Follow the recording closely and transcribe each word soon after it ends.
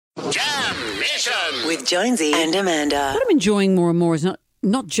Mission with Jonesy and Amanda. What I'm enjoying more and more is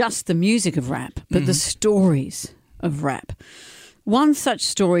not just the music of rap, but the stories of rap. One such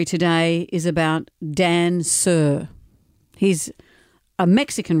story today is about Dan Sir. He's a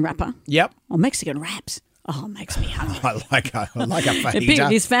Mexican rapper. Yep. Or Mexican raps. Oh, it makes me hungry. I like a People,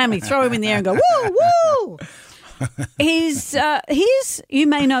 his family throw him in the air and go, woo, woo. Here's, you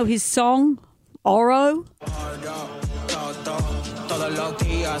may know his song, Oro.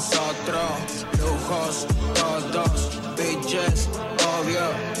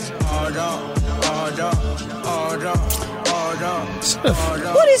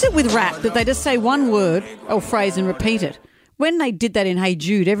 What is it with rap that they just say one word or phrase and repeat it? When they did that in Hey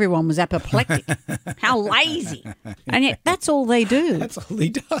Jude, everyone was apoplectic. How lazy. And yet that's all they do. That's all he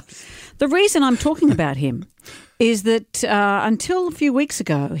does. The reason I'm talking about him is that until a few weeks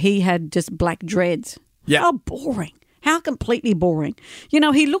ago, he had just black dreads. Yeah. How boring. How completely boring. You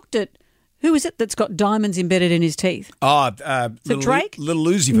know, he looked at, who is it that's got diamonds embedded in his teeth? Oh, is it Drake? Little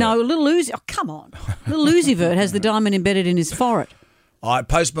Uzi Vert. No, Little Uzi. Oh, come on. Little Uzi Vert has the diamond embedded in his forehead.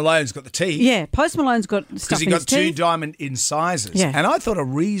 Post Malone's got the teeth. Yeah, Post Malone's got stuff in his teeth. Because he got two diamond incisors. Yeah. And I thought a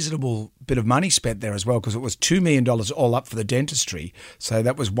reasonable bit of money spent there as well, because it was $2 million all up for the dentistry. So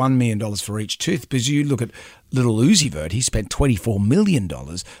that was $1 million for each tooth. Because you look at Little Uzi Vert, he spent $24 million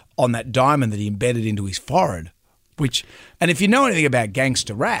on that diamond that he embedded into his forehead. And if you know anything about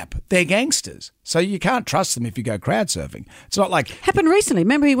gangster rap, they're gangsters. So you can't trust them if you go crowd surfing. It's not like... Happened recently.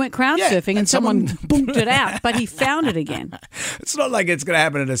 Remember he went crowd surfing and someone booked it out, but he found it again. It's not like it's going to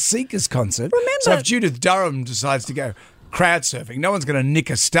happen at a Seekers concert. Remember... So if Judith Durham decides to go crowd surfing, no one's going to nick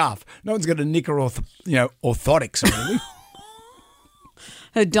her stuff. No one's going to nick her orthotics or anything.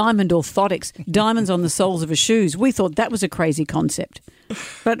 Her diamond orthotics, diamonds on the soles of her shoes. We thought that was a crazy concept.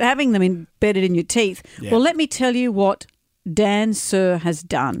 But having them embedded in your teeth. Yeah. Well, let me tell you what Dan Sir has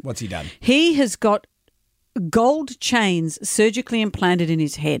done. What's he done? He has got gold chains surgically implanted in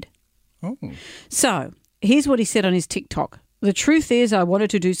his head. Oh. So here's what he said on his TikTok. The truth is I wanted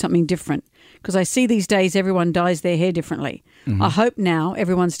to do something different because I see these days everyone dyes their hair differently. Mm-hmm. I hope now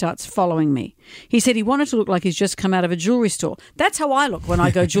everyone starts following me. He said he wanted to look like he's just come out of a jewellery store. That's how I look when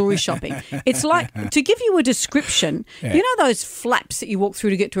I go jewellery shopping. It's like, to give you a description, you know those flaps that you walk through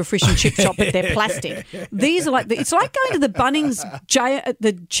to get to a fish and chip shop, but they're plastic? These are like, it's like going to the Bunnings,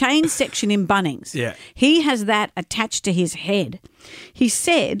 the chain section in Bunnings. Yeah. He has that attached to his head. He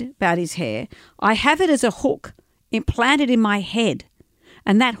said about his hair, I have it as a hook implanted in my head,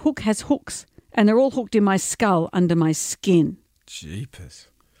 and that hook has hooks, and they're all hooked in my skull under my skin. Jeepers.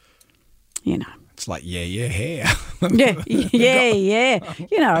 You know. It's like, hair. yeah.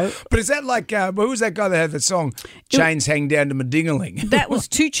 You know. But is that like, who was that guy that had the song, Chains Hang Down to My Ding-a-ling? That was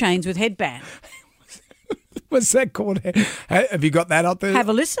 2 Chainz with Headband. What's that called? Have you got that up there? Have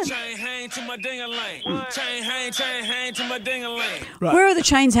a listen. Chain hang to my ding-a-ling. Chain hang to my ding-a-ling. Right. Where are the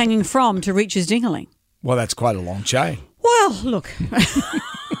chains hanging from to reach his ding-a-ling? Well, that's quite a long chain. Well, look.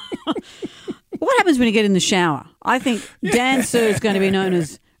 What happens when you get in the shower? I think Dan Sir is going to be known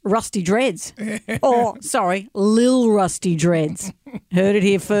as Rusty Dreads. Lil Rusty Dreads. Heard it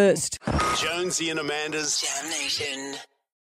here first. Jonesy and Amanda's Jam Nation.